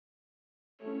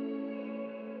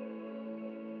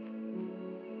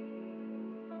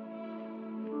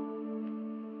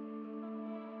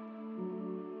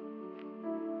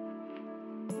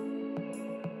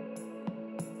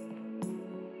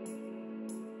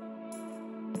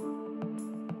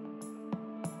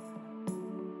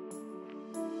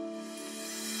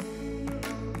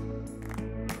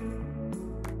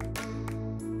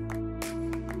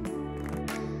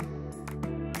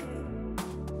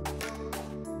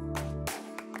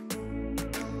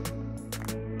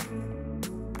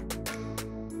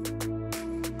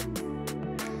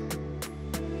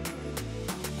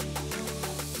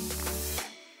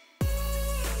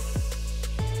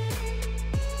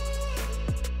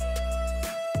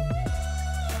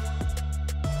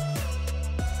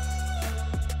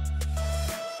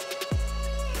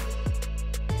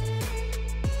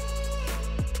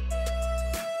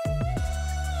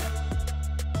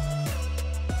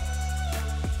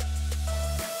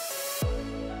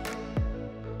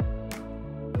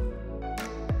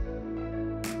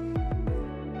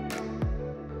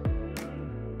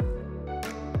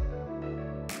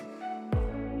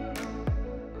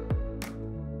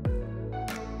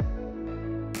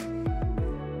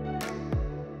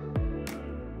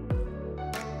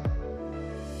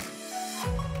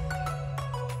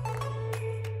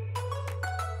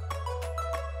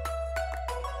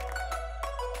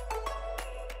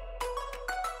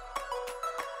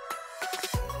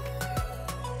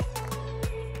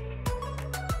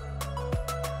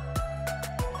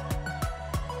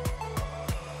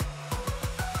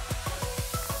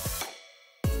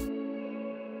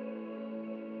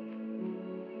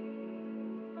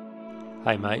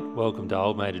Hey mate, welcome to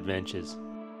Old Mate Adventures.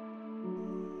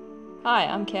 Hi,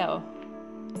 I'm Kel.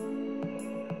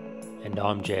 And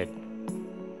I'm Jed.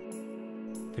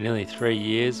 For nearly 3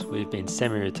 years we've been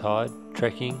semi-retired,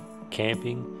 trekking,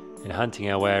 camping and hunting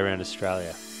our way around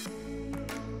Australia.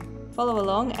 Follow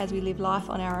along as we live life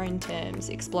on our own terms,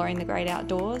 exploring the great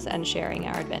outdoors and sharing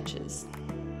our adventures.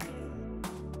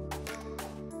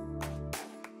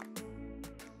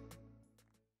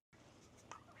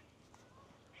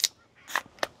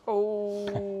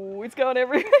 Oh, it's going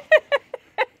everywhere.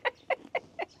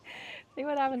 See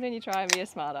what happens when you try and be a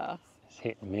smart ass. It's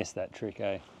hit and miss that trick,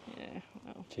 eh? Yeah,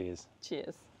 well. Cheers.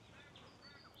 Cheers.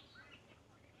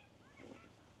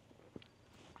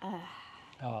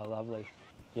 Oh, lovely.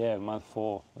 Yeah, month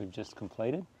 4 we've just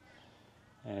completed.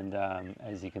 And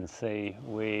as you can see,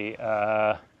 we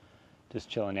are just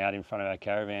chilling out in front of our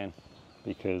caravan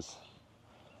because...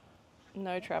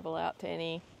 No travel out to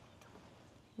any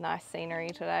nice scenery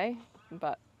today,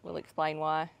 but we'll explain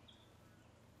why a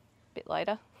bit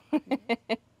later.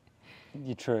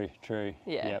 You're true.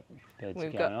 Yeah. Yep, birds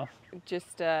We've going got off.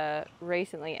 just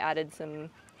recently added some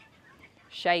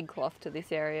shade cloth to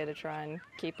this area to try and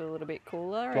keep it a little bit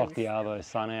cooler. Block the arvo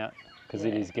sun out because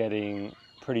it is getting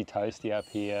pretty toasty up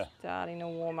here. Starting to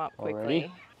warm up quickly.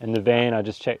 Already. And the van, I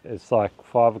just checked, it's like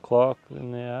 5 o'clock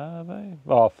in the arvo,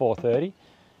 4:30,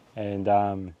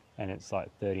 and it's like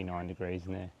 39 degrees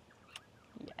in there.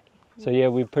 Yay. So yeah,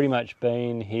 we've pretty much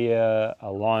been here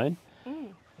alone.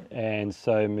 And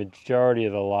so majority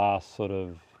of the last sort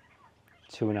of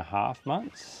 2.5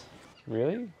 months,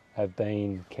 really, have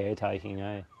been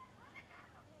caretaking,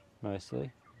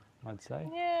 mostly, I'd say.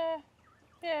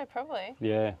 Yeah, probably.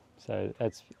 Yeah, so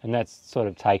that's sort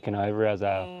of taken over as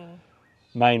our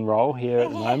main role here at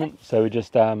the moment. So we're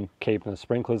just keeping the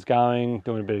sprinklers going,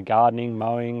 doing a bit of gardening,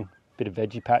 mowing, a bit of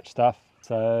veggie patch stuff.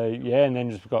 So yeah, and then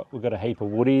we've got a heap of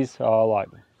woodies, like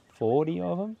 40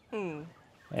 of them.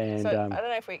 And so I don't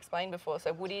know if we explained before.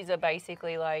 So woodies are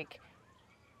basically like,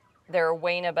 they're a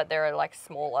weaner, but they're like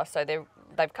smaller. So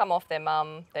they've come off their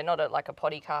mum. They're not like a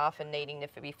potty calf and needing to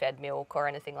be fed milk or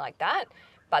anything like that.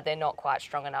 But they're not quite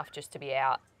strong enough just to be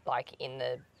out like in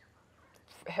the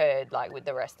herd like with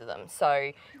the rest of them.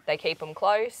 So they keep them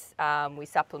close. We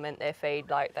supplement their feed,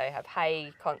 like they have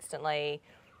hay constantly.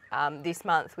 This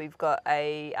month we've got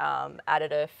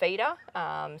added a feeder,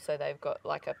 so they've got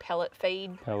like a pellet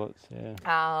feed. Pellets, yeah.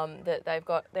 That they've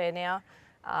got there now.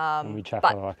 And we chuck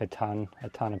like a ton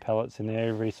of pellets in there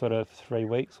every sort of 3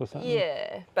 weeks or something.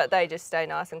 Yeah, but they just stay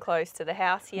nice and close to the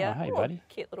house here. Oh, hey, buddy.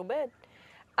 Cute little bed.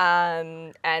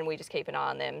 And we just keep an eye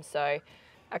on them. So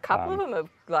a couple of them have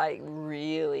like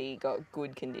really got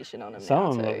good condition on them. Some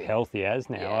now of them too. look healthy as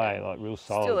now, like real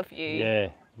solid. Still a few. Yeah,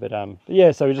 but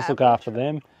yeah, so we just look after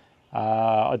them.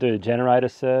 I do a generator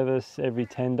service every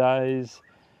 10 days.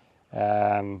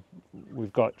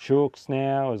 We've got chooks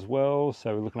now as well,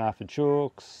 so we're looking after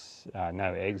chooks.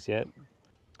 No eggs yet.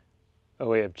 Oh,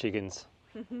 we have chickens.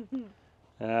 We've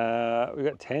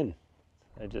got 10.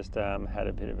 They just had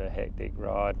a bit of a hectic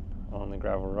ride on the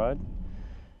gravel road.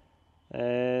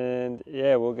 And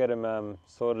yeah, we'll get them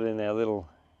sorted in their little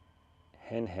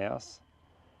hen house.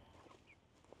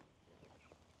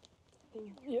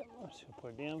 Yep, I should put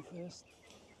it down first.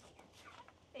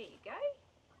 There you go.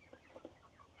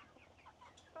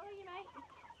 Follow you, mate.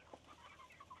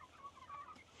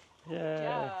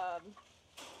 Yeah.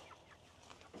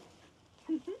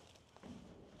 Good job.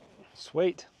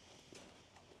 Sweet.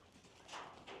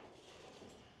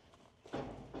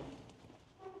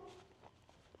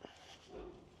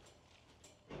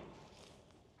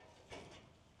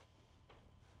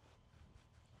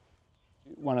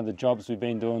 One of the jobs we've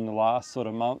been doing the last sort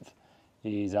of month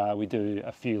is we do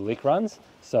a few lick runs.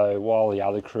 So while the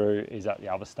other crew is at the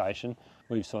other station,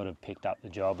 we've sort of picked up the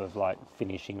job of like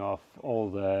finishing off all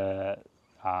the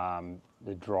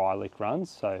dry lick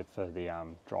runs, so for the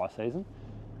dry season.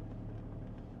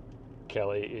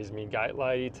 Kelly is my gate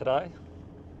lady today.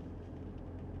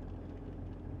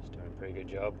 She's doing a pretty good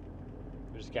job.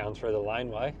 We're just going through the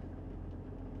laneway.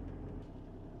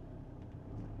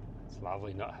 It's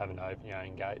lovely not having to open your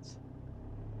own gates.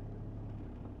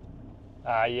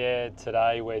 Yeah,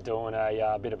 today we're doing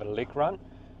a bit of a lick run.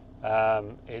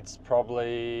 It's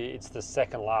the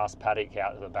second last paddock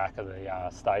out at the back of the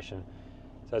station.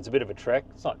 So it's a bit of a trek.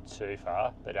 It's not too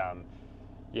far, but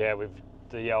yeah,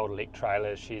 the old lick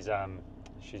trailer, she's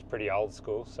pretty old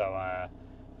school. So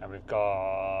and we've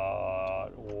got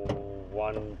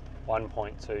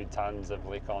 1.2 tons of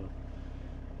lick on.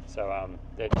 So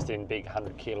they're just in big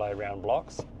 100 kilo round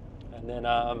blocks. And then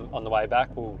on the way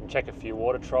back, we'll check a few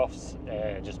water troughs,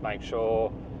 just make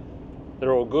sure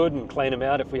they're all good and clean them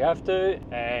out if we have to,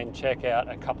 and check out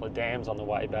a couple of dams on the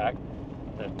way back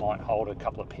that might hold a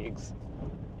couple of pigs.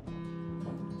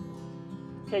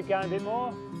 Keep going a bit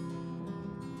more.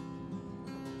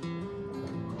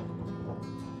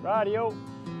 Radio.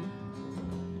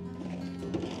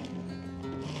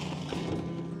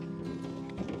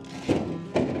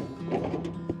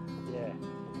 Yeah.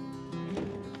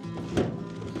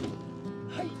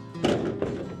 Hey.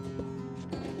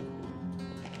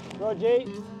 Roger.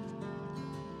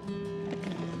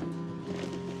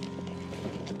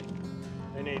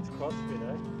 Who needs CrossFit,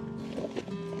 eh?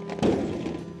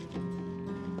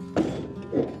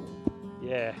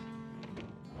 Yeah.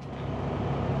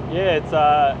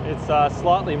 Yeah, it's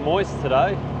slightly moist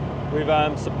today. We've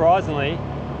surprisingly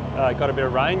got a bit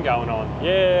of rain going on.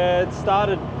 Yeah, it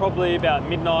started probably about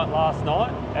midnight last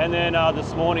night, and then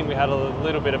this morning we had a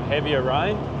little bit of heavier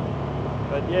rain.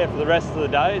 But yeah, for the rest of the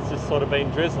day, it's just sort of been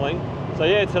drizzling. So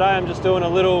yeah, today I'm just doing a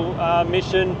little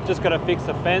mission. Just got to fix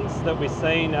a fence that we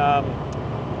seen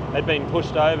had been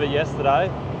pushed over yesterday.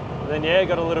 And then yeah,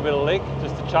 got a little bit of lick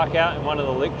just to chuck out in one of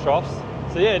the lick troughs.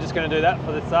 So yeah, just going to do that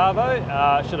for the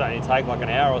Arvo. Should only take like an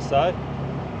hour or so.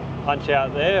 Punch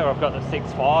out there. I've got the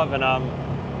 6.5,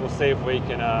 and we'll see if we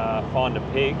can find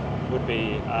a pig. Would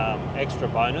be extra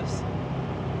bonus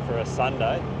for a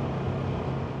Sunday.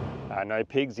 No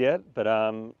pigs yet, but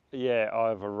yeah,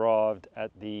 I've arrived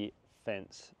at the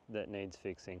fence that needs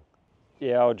fixing.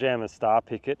 Yeah, I'll jam a star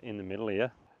picket in the middle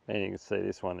here, and you can see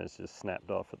this one is just snapped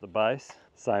off at the base.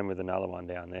 Same with another one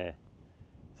down there.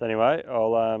 So anyway,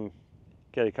 I'll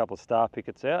get a couple of star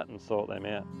pickets out and sort them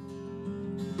out.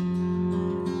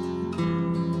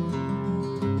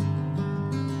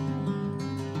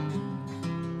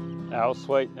 Oh,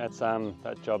 sweet, that's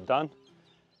that job done.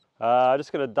 I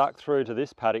just got to duck through to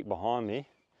this paddock behind me,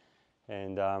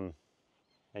 and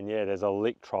yeah, there's a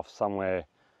lick trough somewhere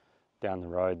down the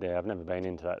road there. I've never been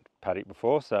into that paddock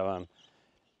before, so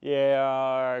yeah,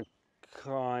 I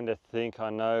kind of think I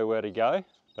know where to go,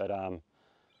 but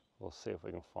we'll see if we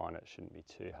can find it. Shouldn't be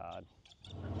too hard.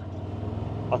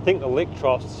 I think the lick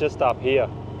trough's just up here.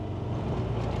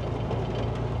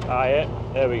 Oh yeah,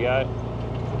 there we go.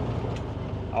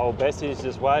 Old Bessie's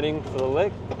just waiting for the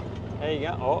lick. There you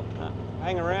go. Oh, no,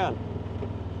 hang around.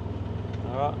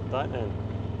 All right, don't then.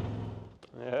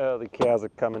 Yeah, the cows are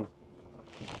coming.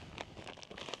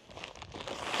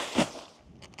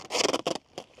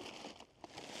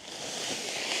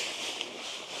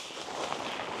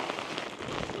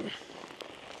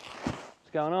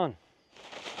 What's going on?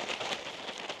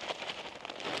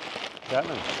 What's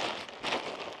happening?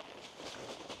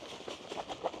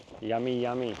 Yummy,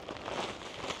 yummy.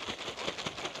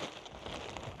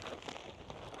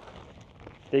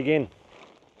 Dig in.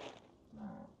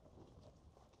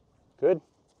 Good.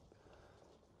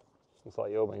 Looks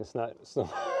like you've been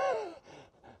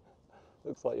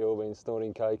looks like you've been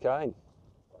snorting cocaine.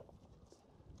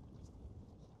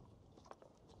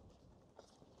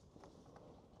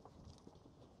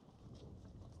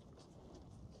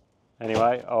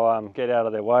 Anyway, I'll get out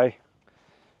of their way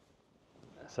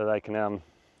so they can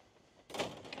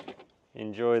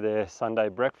enjoy their Sunday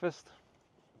breakfast.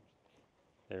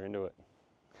 They're into it.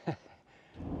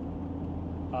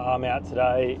 I'm out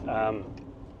today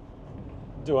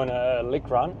doing a lick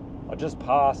run. I just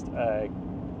passed a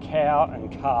cow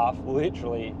and calf,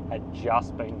 literally had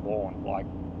just been born. Like,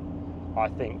 I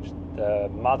think the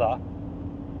mother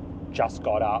just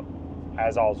got up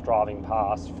as I was driving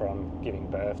past from giving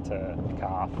birth to the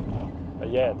calf.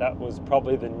 But yeah, that was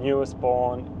probably the newest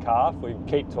born calf. We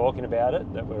keep talking about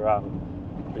it, that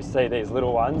we see these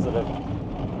little ones that have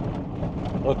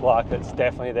look like it's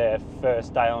definitely their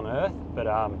first day on Earth, but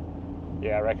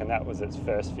yeah, I reckon that was its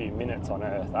first few minutes on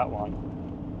Earth, that one.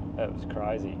 That was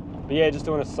crazy. But yeah, just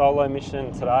doing a solo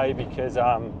mission today because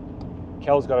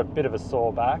Kel's got a bit of a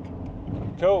sore back.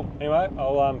 Cool, anyway,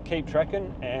 I'll keep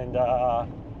trekking and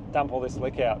dump all this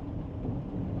lick out.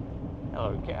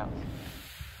 Hello, cows.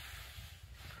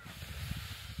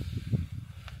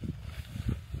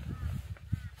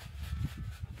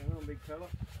 Come on, big fella.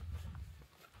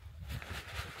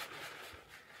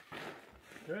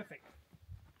 Perfect.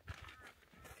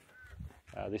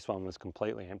 This one was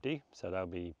completely empty, so they'll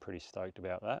be pretty stoked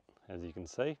about that, as you can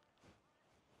see.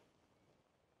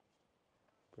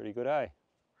 Pretty good, eh?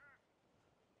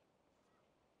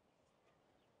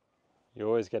 You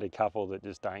always get a couple that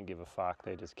just don't give a fuck.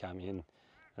 They just come in,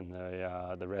 and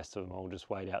the rest of them all just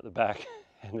wait out the back,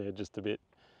 and they're just a bit,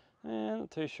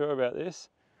 not too sure about this.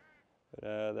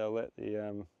 But they'll let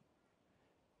the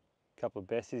couple of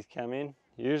Bessies come in.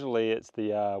 Usually it's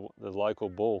the local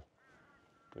bull,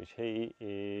 which he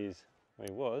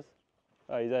was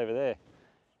Oh, he's over there.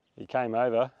 He came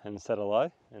over and said hello,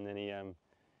 and then he's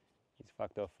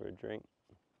fucked off for a drink.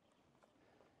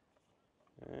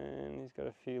 And he's got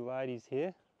a few ladies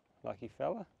here. Lucky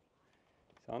fella.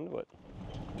 He's onto it.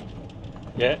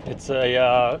 Yeah, it's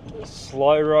a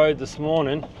slow road this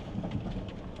morning.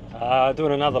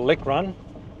 Doing another lick run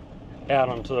out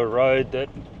onto the road that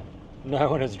no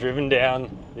one has driven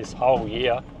down this whole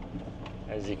year.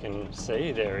 As you can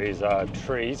see, there is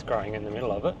trees growing in the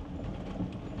middle of it.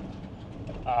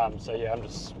 So yeah, I'm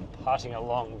just putting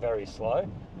along very slow.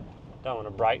 Don't want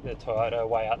to break the Toyota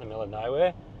way out in the middle of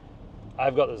nowhere.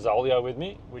 I've got the Zolio with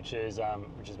me, which has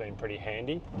been pretty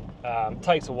handy. It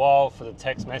takes a while for the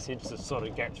text message to sort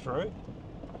of get through,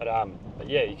 but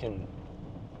yeah, you can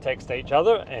text each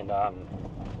other and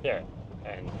yeah,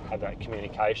 and have that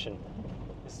communication.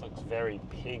 This looks very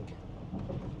pig.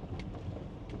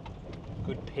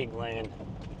 Good pig land.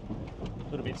 A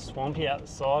little bit swampy out the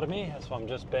side of me, that's why I'm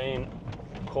just being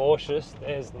cautious.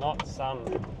 There's not some...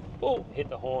 Oh, hit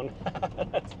the horn.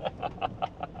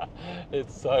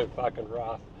 It's so fucking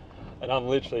rough. And I'm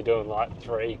literally doing like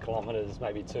 3 kilometres,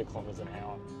 maybe 2 kilometres an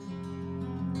hour.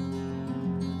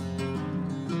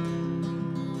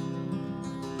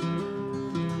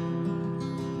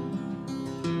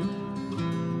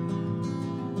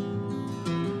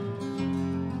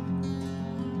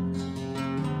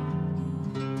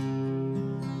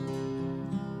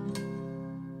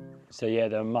 So yeah,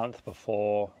 the month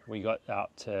before we got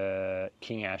out to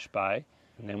King Ash Bay,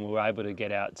 and then we were able to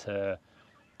get out to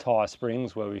Ty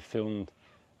Springs where we filmed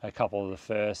a couple of the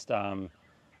first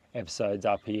episodes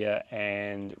up here,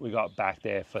 and we got back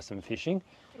there for some fishing.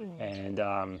 And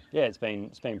yeah, it's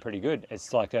been pretty good.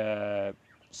 It's like a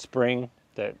spring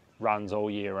that runs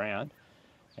all year round,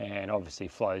 and obviously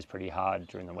flows pretty hard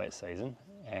during the wet season.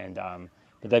 And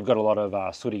but they've got a lot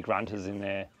of sooty grunters in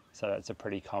there, so that's a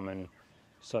pretty common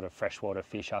sort of freshwater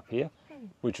fish up here,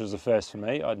 which was the first for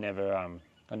me. I'd never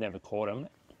caught them.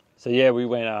 So yeah, we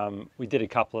went, we did a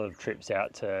couple of trips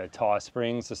out to Ty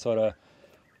Springs to sort of,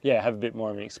 yeah, have a bit more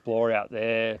of an explore out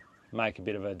there, make a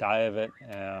bit of a day of it,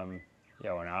 you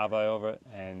know, an arvo over it,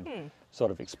 and sort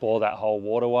of explore that whole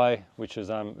waterway, which is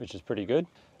pretty good.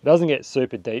 It doesn't get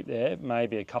super deep there,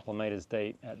 maybe a couple of metres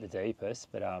deep at the deepest,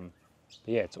 but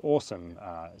yeah, it's awesome.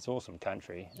 It's awesome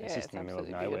country. Yeah, it's just in the middle of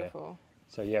nowhere. Beautiful.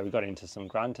 So yeah, we got into some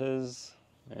grunters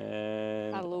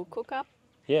and Had a little cook up.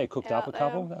 yeah, cooked up a there.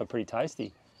 couple. They were pretty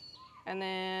tasty. And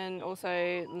then also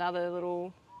another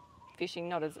little fishing,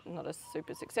 not a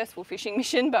super successful fishing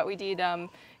mission, but we did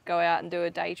go out and do a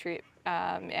day trip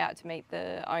out to meet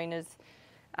the owners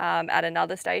at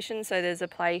another station. So there's a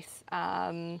place,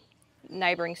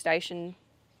 neighbouring station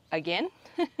again,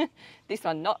 this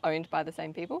one not owned by the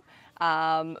same people,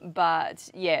 but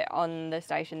yeah, on the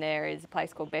station there is a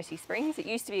place called Bessie Springs. It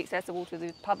used to be accessible to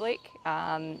the public,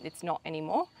 it's not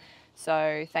anymore,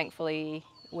 so thankfully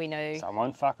we know...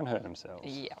 Someone fucking hurt themselves.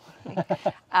 Yeah.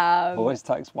 Always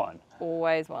takes one.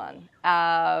 Always one.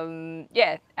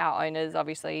 Yeah, our owners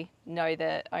obviously know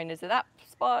the owners of that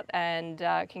spot and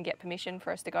can get permission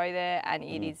for us to go there, and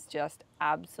it is just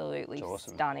absolutely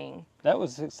awesome. Stunning. That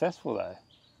was successful though.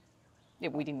 Yeah,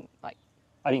 we didn't like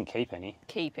I didn't keep any.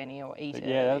 keep any or eat But it.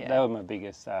 yeah, they were my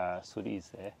biggest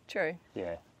sooties there. True.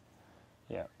 Yeah.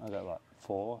 Yeah, I got like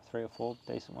 3 or 4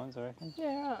 decent ones, I reckon.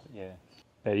 Yeah, right. Yeah.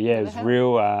 But yeah, it was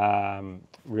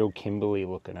real Kimberley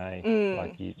looking, eh?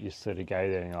 Like you sort of go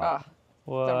there and you're like,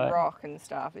 what? The rock and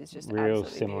stuff is just real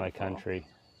absolutely similar beautiful. country.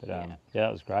 But yeah,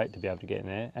 it was great to be able to get in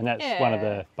there. And that's one of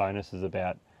the bonuses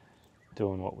about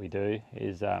doing what we do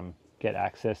is get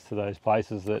access to those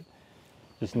places that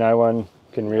just no one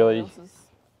can really...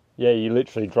 Yeah, you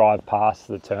literally drive past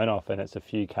the turnoff and it's a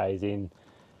few k's in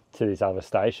to this other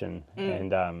station,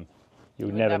 and you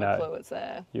would never know. Clue it's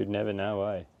there. You'd never know,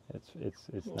 eh?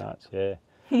 It's nuts, yeah.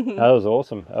 That was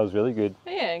awesome. That was really good.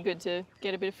 Yeah, good to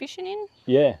get a bit of fishing in.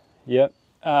 Yeah, yep.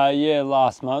 Yeah,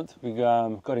 last month we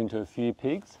got into a few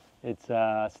pigs. It's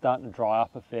starting to dry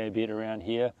up a fair bit around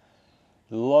here.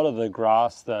 A lot of the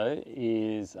grass though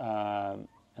is,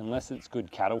 unless it's good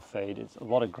cattle feed, a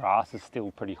lot of grass is still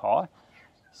pretty high.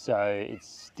 So it's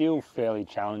still fairly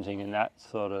challenging in that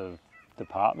sort of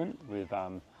department with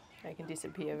They can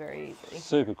disappear very easily.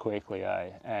 super quickly,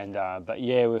 eh? And but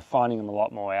yeah, we're finding them a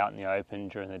lot more out in the open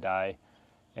during the day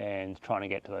and trying to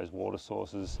get to those water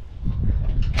sources.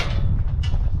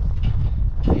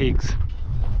 Pigs.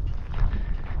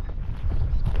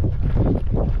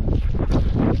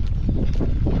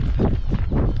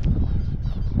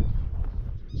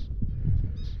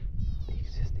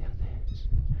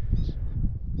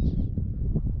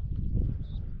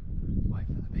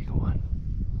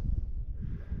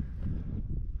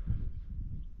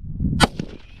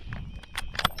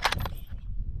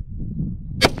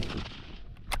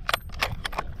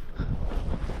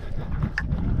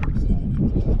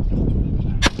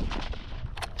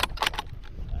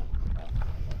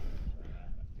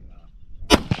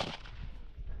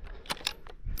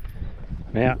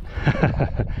 I'm out.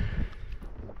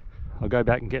 I'll go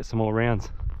back and get some more rounds.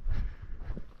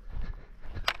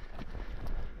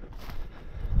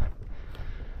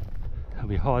 I'll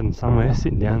be hiding somewhere,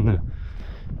 sitting down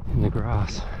in the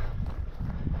grass.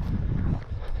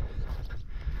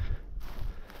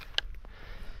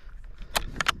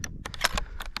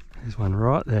 There's one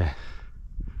right there.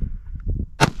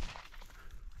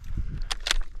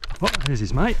 Oh, there's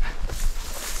his mate.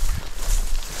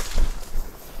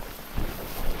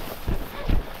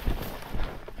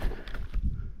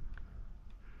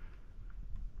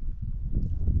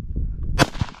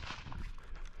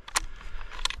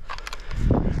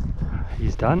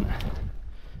 He's done.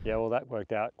 Yeah, well, that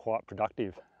worked out quite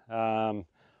productive. Other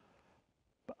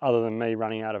than me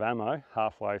running out of ammo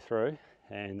halfway through,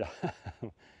 and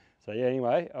so yeah,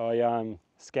 anyway, I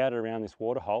scouted around this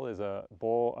water hole. There's a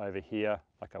boar over here,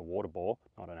 like a water boar,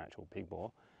 not an actual pig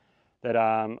boar, that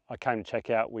I came to check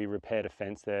out. We repaired a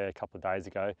fence there a couple of days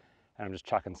ago, and I'm just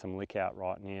chucking some lick out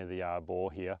right near the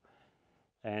boar here.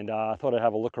 And I thought I'd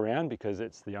have a look around because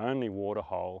it's the only water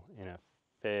hole in a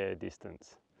fair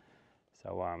distance.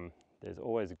 So there's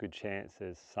always a good chance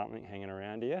there's something hanging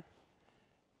around here.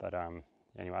 But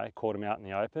anyway, caught him out in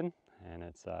the open, and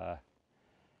it's,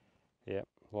 yeah,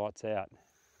 lights out.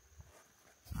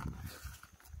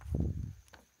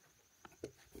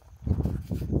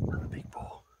 Another big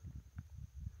boar.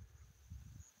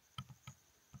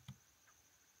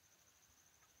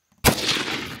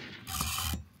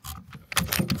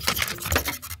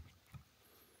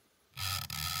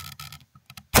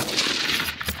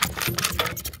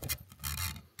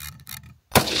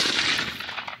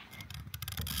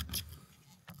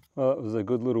 Well, it was a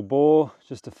good little boar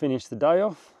just to finish the day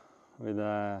off with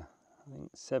I think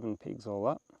 7 pigs all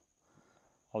up.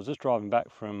 I was just driving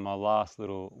back from my last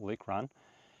little lick run,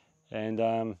 and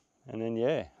then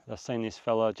yeah, I've seen this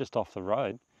fella just off the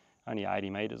road, only 80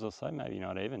 metres or so, maybe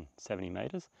not even 70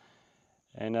 metres,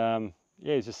 and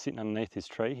yeah, he's just sitting underneath this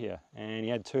tree here, and he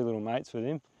had 2 little mates with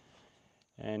him,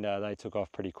 and they took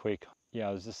off pretty quick. Yeah,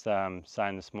 I was just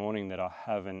saying this morning that I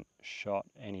haven't shot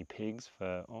any pigs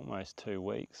for almost 2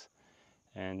 weeks,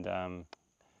 and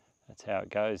that's how it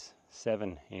goes.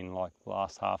 7 in like the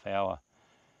last half hour,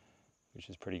 which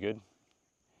is pretty good.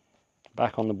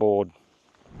 Back on the board.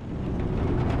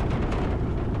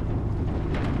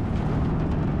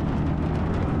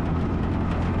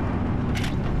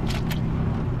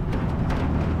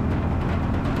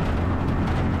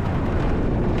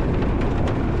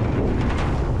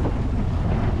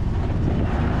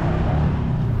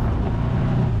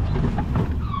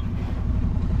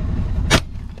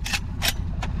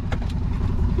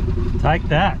 Take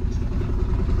that.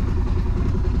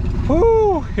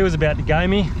 Woo! He was about to go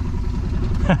me.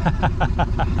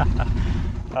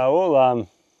 Well,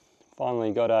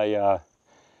 finally got a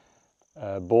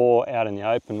boar out in the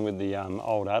open with the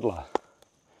old Adler.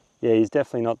 Yeah, he's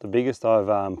definitely not the biggest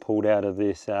I've pulled out of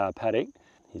this paddock.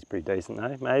 He's pretty decent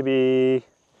though. Maybe,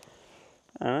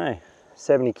 I don't know,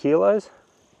 70 kilos.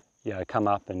 Yeah, I come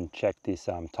up and check this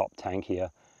top tank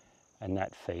here, and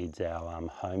that feeds our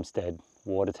homestead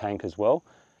water tank as well,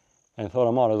 and I thought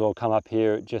I might as well come up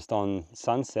here just on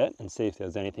sunset and see if there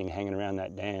was anything hanging around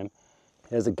that dam.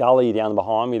 There's a gully down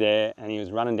behind me there, and he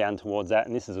was running down towards that,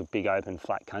 and this is a big open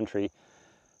flat country,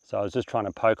 so I was just trying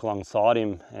to poke alongside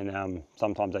him, and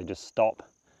sometimes they just stop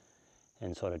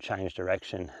and sort of change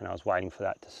direction, and I was waiting for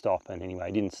that to stop, and anyway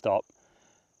he didn't stop,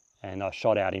 and I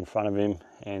shot out in front of him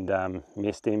and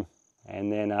missed him,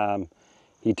 and then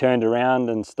he turned around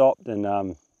and stopped, and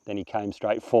then he came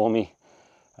straight for me.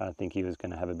 I think he was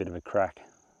going to have a bit of a crack,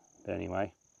 but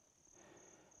anyway,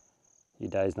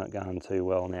 your day's not going too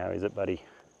well now, is it, buddy?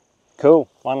 Cool,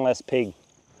 one less pig.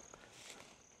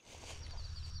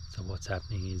 So what's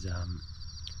happening is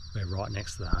we're right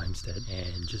next to the homestead,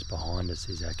 and just behind us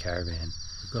is our caravan.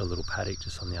 We've got a little paddock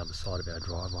just on the other side of our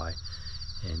driveway,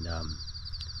 and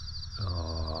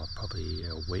probably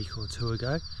a week or 2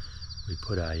 ago we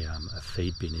put a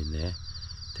feed bin in there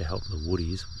to help the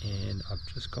woodies, and I've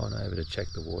just gone over to check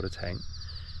the water tank.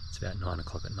 It's about 9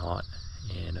 o'clock at night,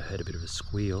 and I heard a bit of a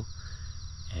squeal,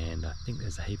 and I think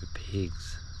there's a heap of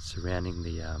pigs surrounding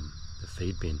the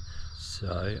feed bin.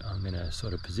 So I'm going to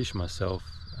sort of position myself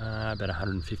about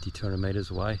 150-200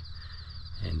 metres away,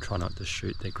 and try not to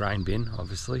shoot the grain bin,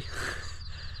 obviously,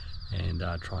 and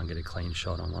try and get a clean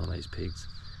shot on one of these pigs.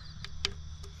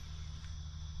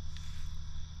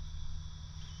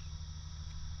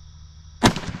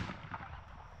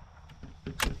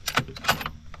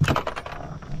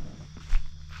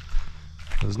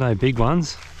 There's no big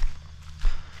ones.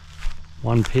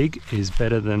 1 pig is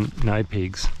better than no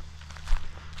pigs.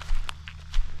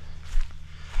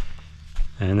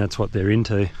 and that's what they're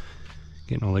into,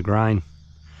 getting all the grain.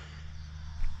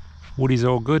 Woody's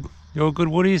all good. You all good,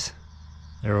 Woodies?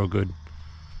 They're all good.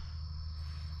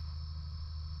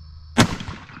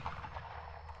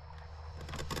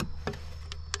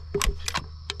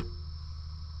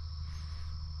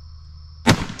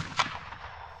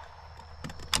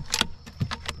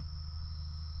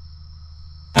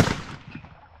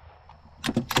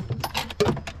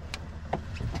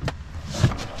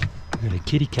 Got a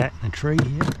kitty cat in a tree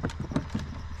here.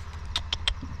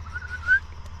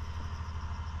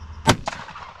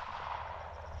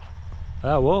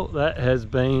 Well, that has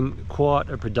been quite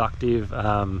a productive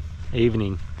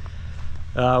evening.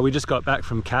 We just got back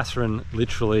from Catherine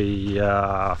literally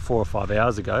 4 or 5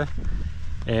 hours ago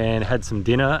and had some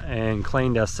dinner and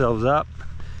cleaned ourselves up.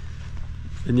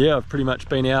 And yeah, I've pretty much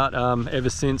been out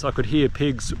ever since. I could hear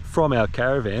pigs from our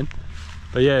caravan,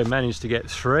 but yeah, managed to get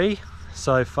 3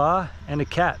 so far and a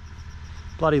cat.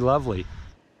 Bloody lovely.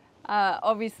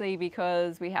 Obviously,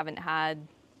 because we haven't had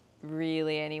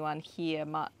really anyone here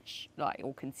much, like,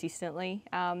 or consistently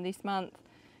this month,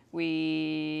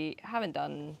 we haven't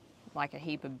done like a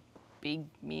heap of big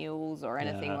meals or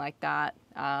anything like that.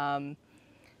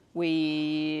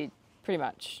 We pretty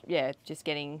much, yeah, just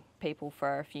getting people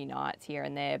for a few nights here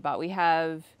and there. But we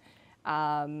have,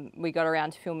 we got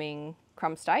around to filming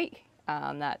Crumbed Steak.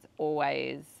 That's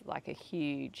always like a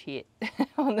huge hit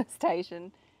on the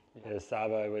station. Yeah,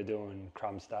 Sabo, we're doing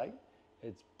Crumbed Steak.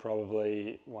 It's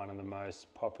probably one of the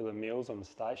most popular meals on the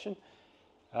station,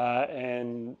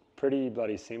 and pretty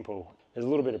bloody simple. There's a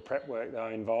little bit of prep work though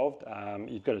involved.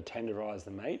 You've got to tenderise the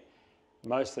meat,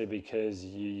 mostly because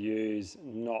you use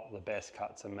not the best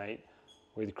cuts of meat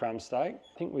with Crumbed Steak.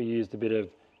 I think we used a bit of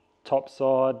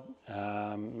topside,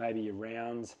 maybe your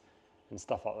rounds and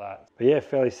stuff like that. But yeah,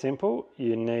 fairly simple.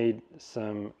 You need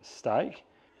some steak,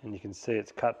 and you can see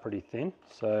it's cut pretty thin.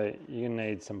 So you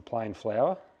need some plain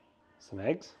flour, some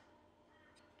eggs,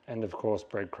 and of course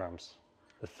breadcrumbs.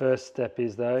 The first step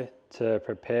is though to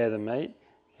prepare the meat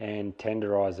and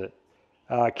tenderize it.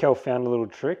 Kel found a little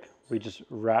trick. We just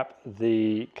wrap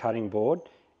the cutting board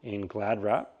in Glad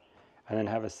wrap and then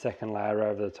have a second layer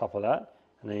over the top of that,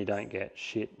 and then you don't get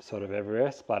shit sort of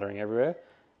everywhere, splattering everywhere,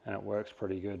 and it works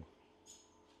pretty good.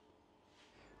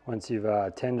 Once you've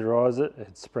tenderised it,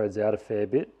 it spreads out a fair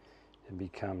bit. It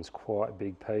becomes quite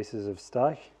big pieces of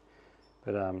steak,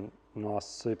 but nice,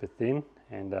 super thin,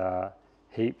 and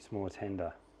heaps more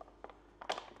tender.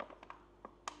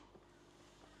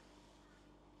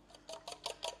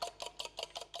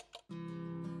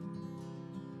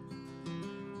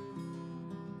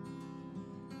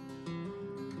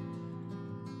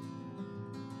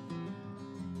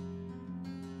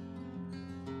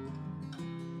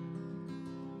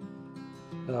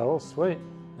 Oh, sweet.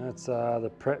 That's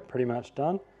the prep pretty much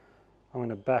done. I'm going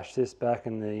to bash this back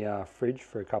in the fridge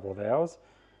for a couple of hours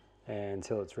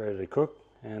until it's ready to cook,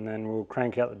 and then we'll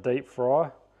crank out the deep fry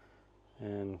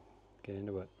and get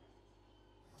into it.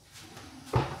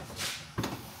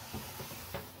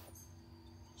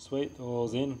 Sweet, the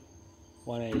oil's in,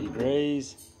 180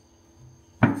 degrees.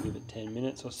 Give it 10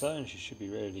 minutes or so and she should be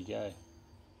ready to go.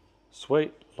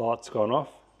 Sweet, light's gone off.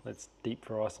 Let's deep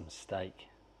fry some steak.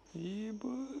 Yeah,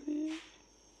 boy.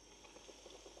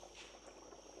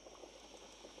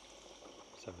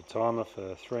 Set the timer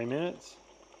for 3 minutes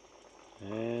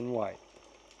and wait.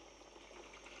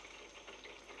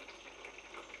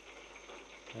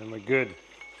 And we're good.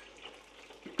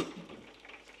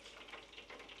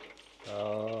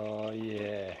 Oh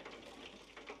yeah.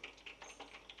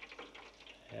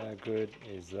 How good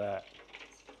is that?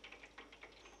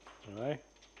 Anyway,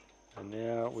 and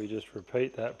now we just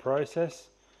repeat that process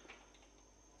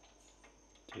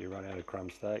till you run out of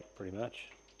Crumbed Steak, pretty much.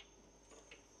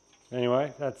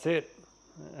 Anyway, that's it.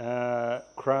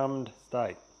 Crumbed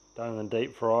steak, done in the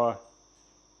deep fry.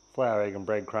 Flour, egg and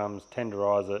breadcrumbs,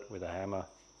 tenderise it with a hammer.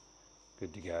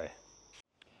 Good to go.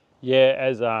 Yeah,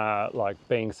 as like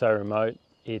being so remote,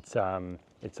 it's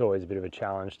always a bit of a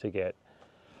challenge to get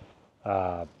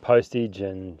postage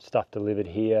and stuff delivered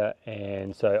here,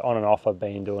 and so on and off I've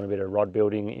been doing a bit of rod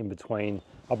building in between.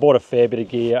 I bought a fair bit of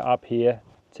gear up here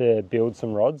to build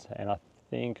some rods, and I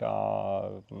think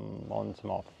I'm on to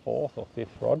my 4th or 5th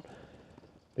rod.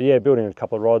 But yeah, building a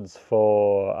couple of rods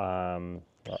for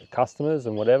like customers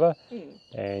and whatever,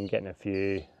 and getting a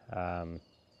few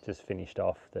just finished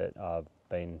off that I've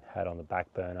had on the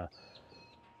back burner.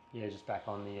 Yeah, just back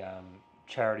on the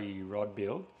charity rod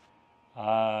build.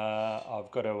 I've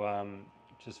got to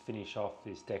just finish off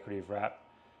this decorative wrap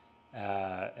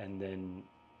and then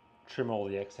trim all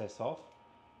the excess off.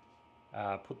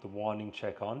 Put the winding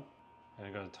check on, and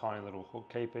I've got a tiny little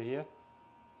hook keeper here,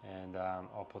 and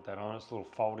I'll put that on. It's a little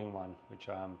folding one, which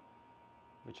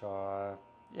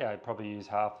I probably use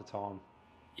half the time.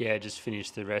 Yeah, just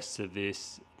finished the rest of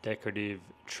this decorative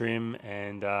trim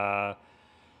and tie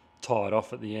it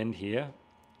off at the end here.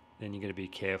 Then you're going to be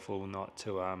careful not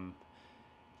to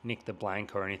nick the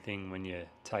blank or anything when you're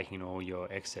taking all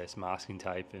your excess masking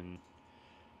tape and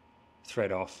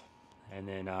thread off. And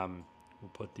then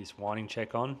we'll put this winding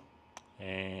check on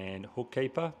and hook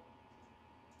keeper,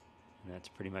 and that's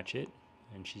pretty much it,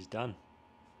 and she's done.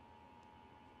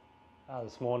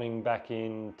 This morning back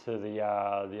into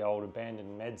the old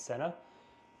abandoned med centre,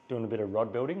 doing a bit of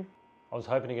rod building. I was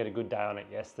hoping to get a good day on it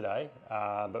yesterday,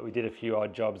 but we did a few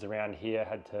odd jobs around here.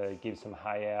 Had to give some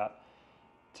hay out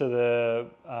to the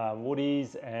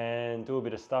woodies and do a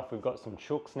bit of stuff. We've got some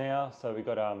chooks now, so we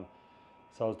got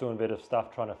so I was doing a bit of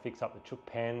stuff trying to fix up the chook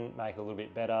pen, make it a little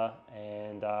bit better,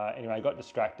 and anyway, I got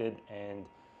distracted and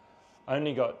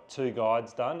only got 2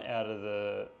 guides done out of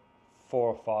the 4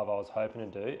 or 5 I was hoping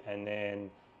to do, and then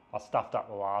I stuffed up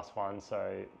the last one,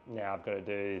 so now I've got to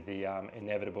do the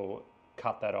inevitable,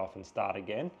 cut that off and start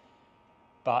again.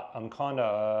 But I'm kind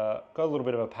of got a little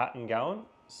bit of a pattern going.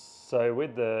 So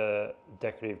with the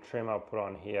decorative trim I put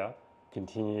on here,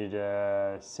 continued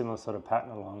a similar sort of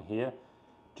pattern along here,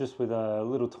 just with a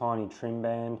little tiny trim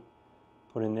band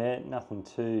put in there, nothing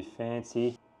too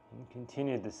fancy. And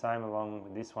continued the same along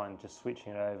with this one, just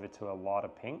switching it over to a lighter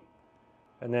pink.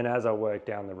 And then as I work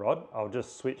down the rod, I'll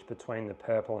just switch between the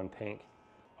purple and pink.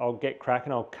 I'll get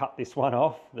cracking, I'll cut this one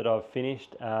off that I've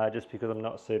finished just because I'm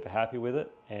not super happy with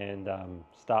it, and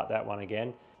start that one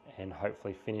again, and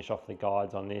hopefully finish off the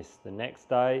guides on this the next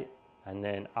day. And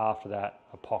then after that,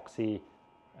 epoxy,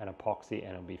 and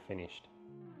it'll be finished.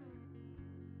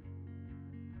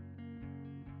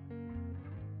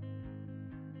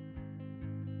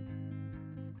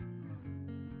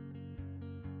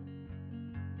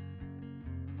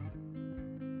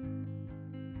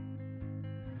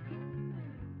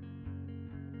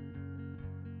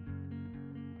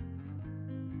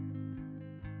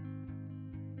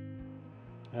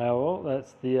 Well,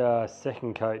 that's the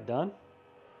second coat done.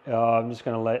 I'm just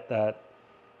going to let that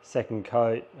second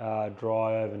coat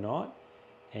dry overnight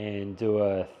and do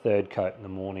a third coat in the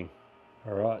morning.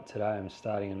 Alright, today I'm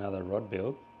starting another rod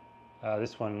build.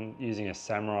 This one using a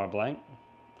Samurai blank,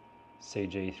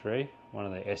 CG3, one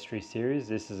of the estuary series.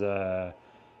 This is a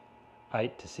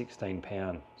 8 to 16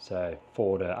 pound, so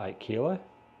 4 to 8 kilo.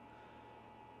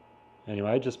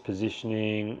 Anyway, just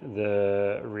positioning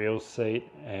the reel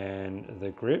seat and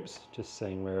the grips, just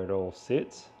seeing where it all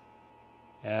sits.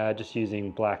 Just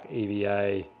using black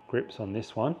EVA grips on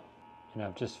this one. And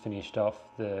I've just finished off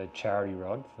the charity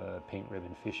rod for Pink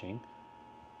Ribbon Fishing.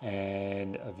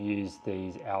 And I've used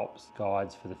these Alps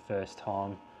guides for the first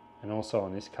time. And also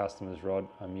on this customer's rod,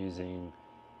 I'm using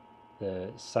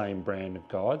the same brand of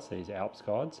guides, these Alps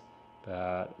guides.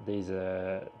 But these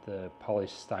are the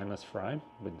polished stainless frame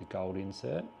with the gold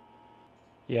insert.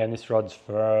 Yeah, and this rod's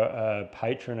for a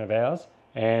patron of ours,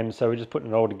 and so we're just putting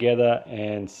it all together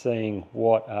and seeing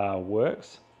what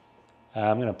works.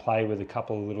 I'm going to play with a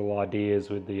couple of little ideas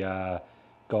with the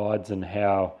guides and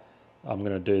how I'm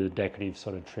going to do the decorative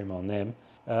sort of trim on them.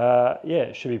 Yeah,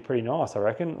 it should be pretty nice, I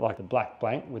reckon, like the black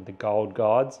blank with the gold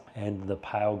guides and the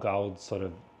pale gold sort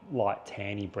of light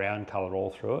tanny brown colour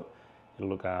all through it. It'll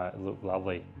look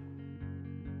lovely.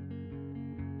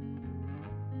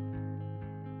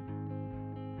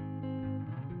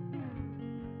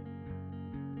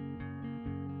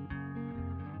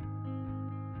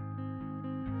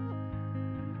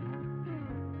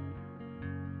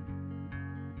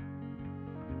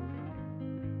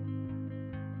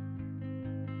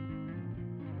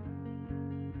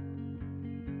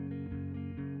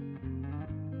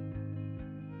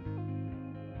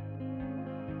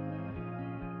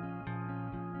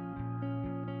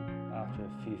 After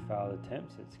a few failed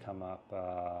attempts, it's come up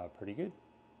pretty good.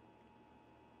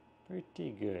 Pretty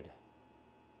good.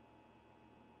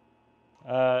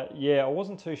 Yeah, I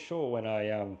wasn't too sure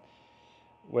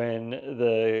when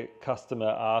the customer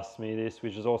asked me this,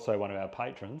 which is also one of our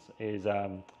patrons, is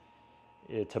to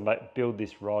build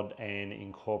this rod and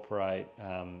incorporate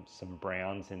some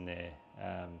browns in there.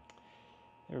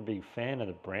 They're a big fan of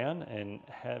the brown and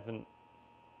haven't.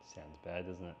 Sounds bad,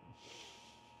 doesn't it?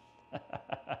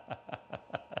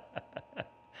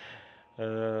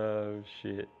 Oh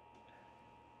shit.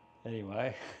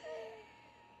 Anyway.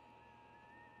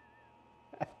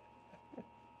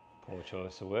 Poor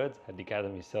choice of words. Had to gather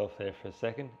myself there for a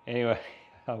second. Anyway,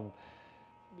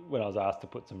 when I was asked to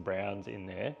put some browns in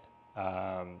there,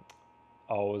 I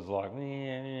was like,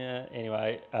 yeah.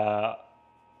 Anyway, I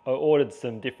ordered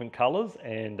some different colours,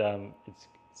 and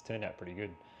it's turned out pretty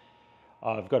good.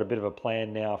 I've got a bit of a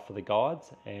plan now for the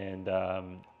guides, and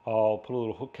I'll put a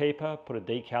little hook keeper, put a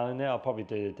decal in there. I'll probably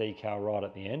do the decal right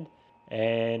at the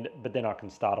end, but then I can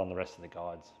start on the rest of the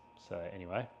guides. So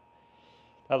anyway,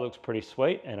 that looks pretty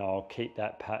sweet, and I'll keep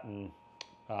that pattern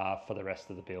for the rest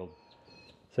of the build.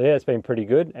 So yeah, it's been pretty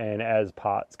good, and as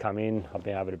parts come in, I've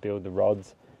been able to build the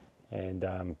rods. And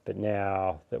but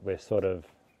now that we're sort of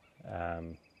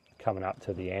coming up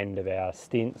to the end of our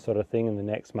stint, sort of thing, in the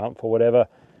next month or whatever,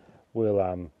 we'll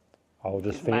I'll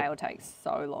just finish. Mail takes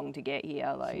so long to get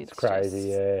here, like It's crazy,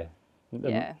 just,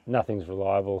 yeah. Nothing's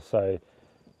reliable, so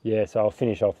yeah. So I'll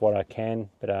finish off what I can,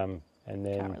 but and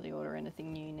then can't really order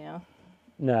anything new now.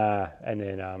 Nah, and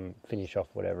then finish off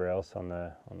whatever else on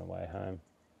the way home.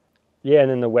 Yeah,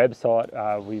 and then the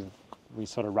website we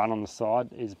sort of run on the side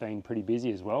has been pretty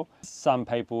busy as well. Some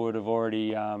people would have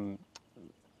already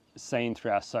seen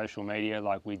through our social media,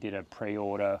 like we did a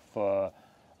pre-order for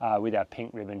with our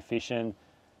Pink Ribbon Fishin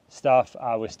stuff.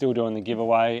 We're still doing the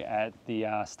giveaway at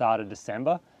the start of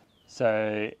December.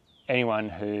 So anyone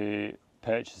who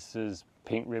purchases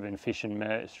Pink Ribbon Fishin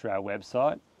merch through our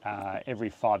website, every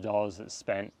 $5 that's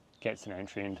spent gets an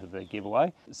entry into the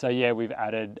giveaway. So yeah, we've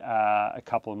added a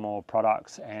couple of more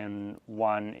products, and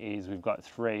one is we've got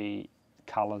 3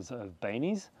 colours of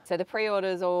beanies. So the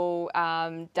pre-order's all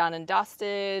done and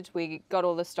dusted. We got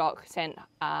all the stock sent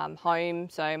home,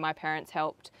 so my parents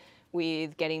helped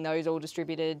with getting those all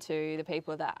distributed to the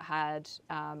people that had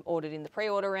ordered in the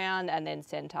pre-order round, and then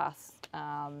sent us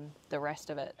the rest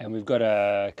of it. And we've got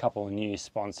a couple of new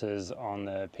sponsors on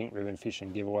the Pink Ribbon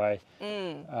Fishing giveaway.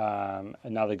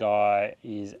 Another guy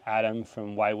is Adam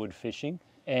from Wayward Fishing,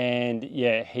 and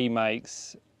yeah, he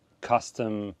makes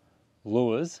custom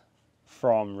lures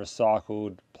from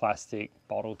recycled plastic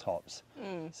bottle tops.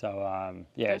 So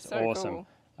yeah, it's so awesome. Cool.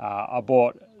 I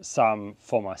bought some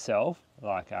for myself,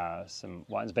 like some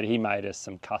ones, but he made us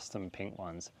some custom pink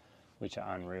ones, which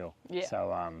are unreal. Yeah.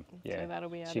 So yeah, so that'll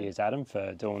be added. Cheers Adam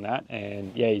for doing that.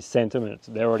 And yeah, he sent them, and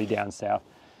they're already down south.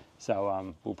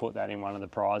 So we'll put that in one of the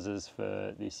prizes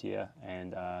for this year.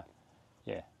 And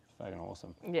yeah, fucking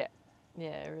awesome. Yeah,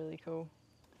 yeah, really cool.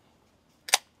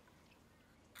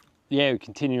 Yeah, we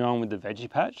continue on with the veggie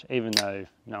patch, even though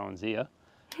no one's here.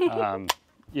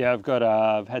 Yeah,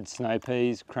 I've had snow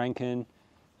peas cranking.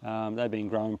 They've been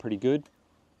growing pretty good.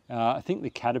 I think the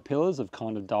caterpillars have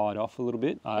kind of died off a little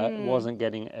bit. I wasn't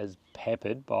getting as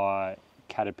peppered by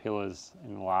caterpillars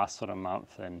in the last sort of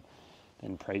month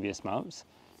than previous months.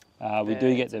 We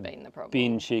do get the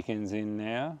bin chickens in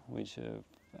now, which are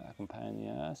fucking pain in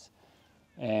the ass.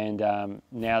 And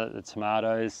now that the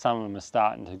tomatoes, some of them are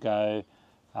starting to go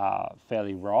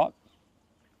fairly ripe.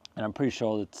 And I'm pretty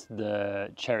sure it's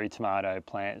the cherry tomato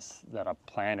plants that I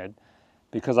planted,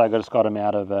 because I just got them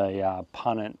out of a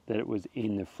punnet that it was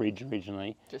in the fridge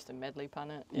originally. Just a medley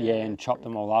punnet. Yeah, and chopped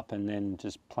them all up, and then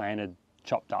just planted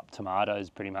chopped up tomatoes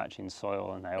pretty much in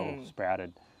soil, and they all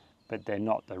sprouted. But they're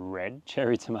not the red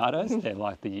cherry tomatoes. They're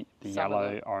like the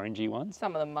yellow orangey ones.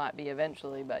 Some of them might be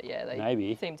eventually, but yeah, they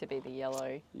maybe seem to be the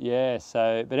yellow. Yeah,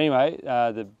 so, but anyway,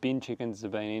 the bin chickens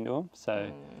have been into them, so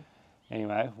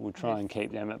anyway, we'll try and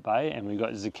keep them at bay. And we've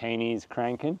got zucchinis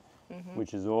cranking,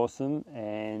 which is awesome.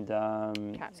 And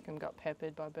capsicum got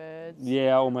peppered by birds. Yeah,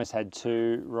 I almost had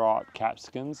 2 ripe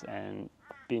capsicums, and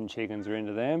bin chickens are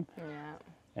into them. Yeah.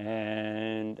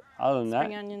 And other than that,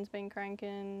 spring onion's been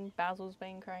cranking, basil's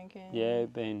been cranking. Yeah,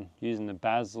 been using the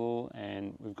basil,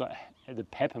 and we've got the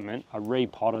peppermint. I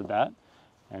repotted that,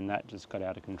 and that just got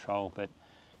out of control. But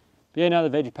yeah, no, the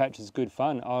veggie patch is good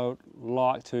fun. I would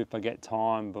like to, if I get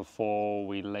time before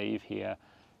we leave here,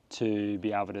 to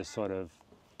be able to sort of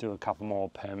do a couple more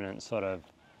permanent sort of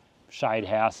shade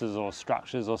houses or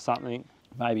structures or something.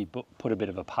 Maybe put a bit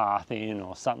of a path in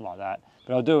or something like that.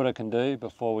 But I'll do what I can do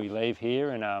before we leave here,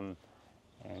 and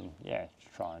yeah,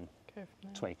 try and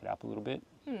tweak it up a little bit.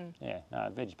 Yeah,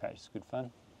 no, veggie patch is good fun.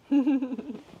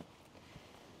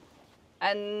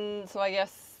 And so I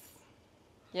guess,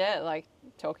 yeah, like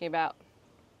talking about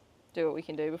do what we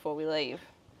can do before we leave.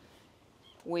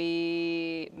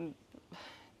 We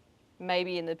may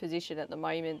be in the position at the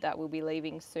moment that we'll be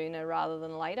leaving sooner rather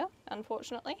than later,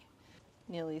 unfortunately.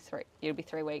 It'll be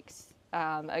 3 weeks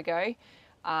ago.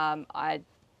 I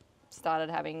started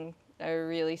having a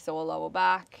really sore lower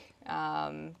back,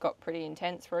 got pretty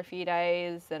intense for a few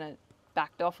days, then it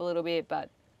backed off a little bit, but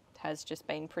has just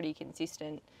been pretty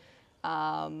consistent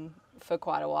for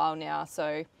quite a while now.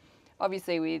 So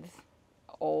obviously with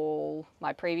all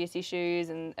my previous issues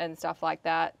and stuff like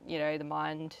that, you know, the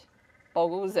mind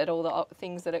boggles at all the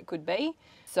things that it could be.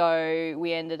 So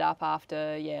we ended up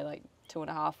after, like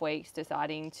 2.5 weeks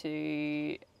deciding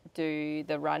to do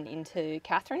the run into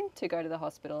Catherine to go to the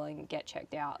hospital and get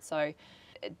checked out. So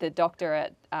the doctor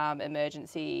at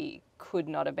emergency could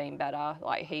not have been better.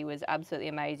 Like, he was absolutely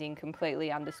amazing,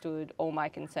 completely understood all my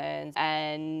concerns,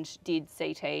 and did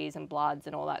CTs and bloods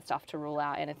and all that stuff to rule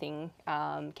out anything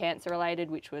cancer related,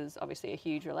 which was obviously a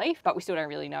huge relief, but we still don't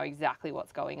really know exactly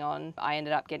what's going on. I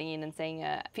ended up getting in and seeing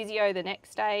a physio the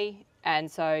next day, and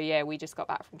so yeah, we just got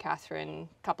back from Catherine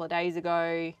a couple of days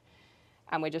ago,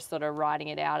 and we're just sort of riding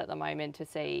it out at the moment to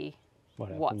see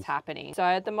what's happening. So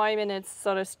at the moment it's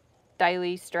sort of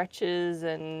daily stretches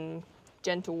and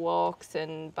gentle walks,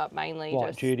 but mainly Light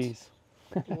just duties.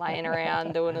 laying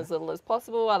around doing as little as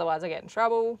possible, otherwise I get in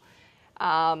trouble.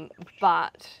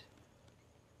 But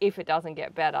if it doesn't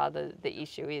get better, the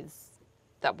issue is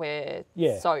that we're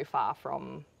so far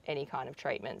from any kind of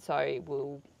treatment, so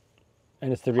we'll...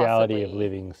 And it's the reality of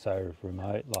living so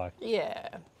remote, like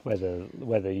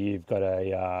whether you've got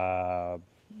a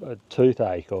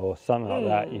toothache or something like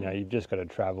that, you know, you've just got to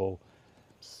travel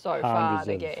so far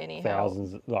to get any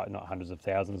thousands, help. like not hundreds of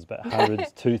thousands, but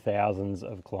hundreds to thousands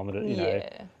of kilometres, you know,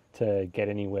 to get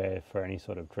anywhere for any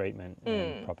sort of treatment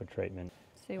and proper treatment.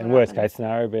 And worst case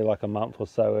scenario would be like a month or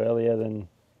so earlier than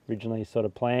originally sort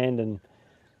of planned, and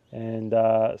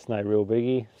it's no real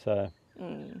biggie. So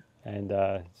and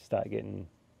start getting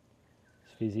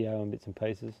physio and bits and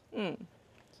pieces.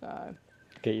 So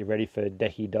get you ready for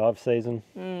decky dive season.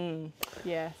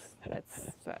 Yes,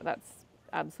 that's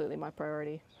absolutely my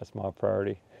priority. That's my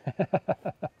priority.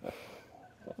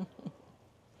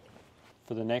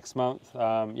 For the next month,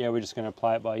 yeah, we're just going to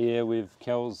play it by ear with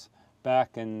Kel's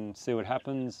back and see what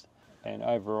happens. And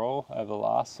overall, over the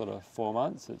last sort of 4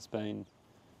 months, it's been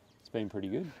pretty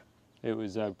good. It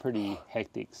was a pretty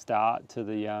hectic start to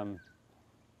the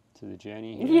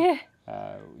journey here.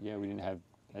 Yeah, we didn't have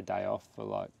a day off for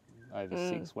like over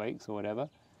 6 weeks or whatever,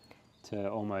 to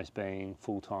almost being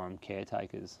full-time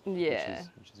caretakers. Yeah,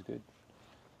 which is good.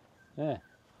 Yeah,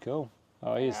 cool.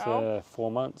 Oh, here's the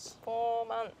 4 months. 4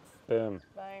 months. Boom.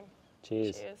 Boom.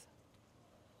 Cheers. Cheers.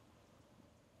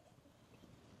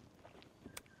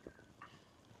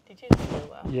 Did you just feel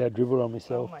that? Yeah, I dribbled on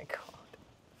myself. Oh my God.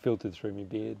 Filtered through my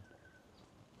beard.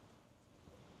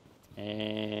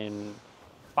 And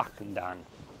fucking done.